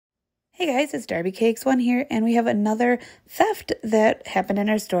Hey guys, it's Darby Cakes One here, and we have another theft that happened in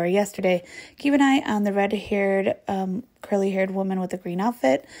our store yesterday. Keep an eye on the red-haired, curly-haired woman with the green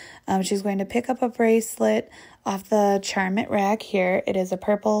outfit. She's going to pick up a bracelet off the Charm It rack here. It is a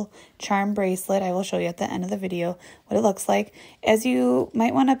purple charm bracelet. I will show you at the end of the video what it looks like. As you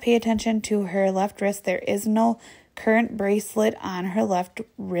might want to pay attention to her left wrist, there is no current bracelet on her left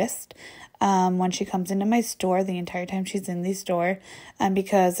wrist. When she comes into my store, the entire time she's in the store,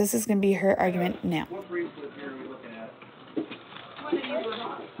 because this is going to be her argument now. What bracelet here are we looking at?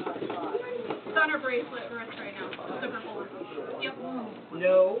 It's on her bracelet wrist right now. The purple one. Yep.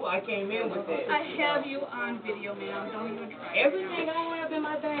 No, I came in with it. I have you on video, ma'am. Don't even try. Everything I have in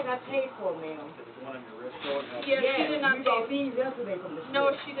my bag, I paid for, ma'am. The one on your wrist, though? Yes, she did not you got pay. these yesterday from the store.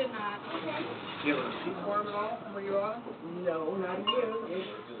 No, she did not. Okay. Do you have a receipt for them at all from where you are? No, not here.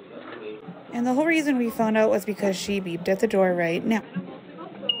 And the whole reason we found out was because she beeped at the door right now.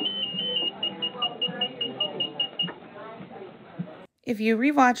 If you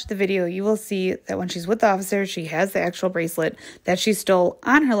rewatch the video, you will see that when she's with the officer, she has the actual bracelet that she stole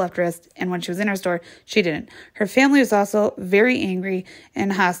on her left wrist, and when she was in our store, she didn't. Her family was also very angry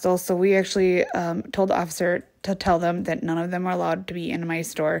and hostile, so we actually told the officer to tell them that none of them are allowed to be in my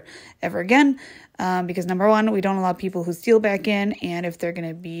store ever again, because number one, we don't allow people who steal back in, and if they're going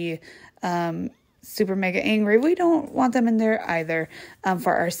to be super mega angry, we don't want them in there either,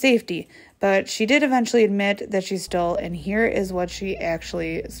 for our safety. But she did eventually admit that she stole, and here is what she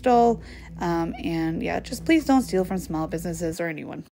actually stole. And yeah, just please don't steal from small businesses or anyone.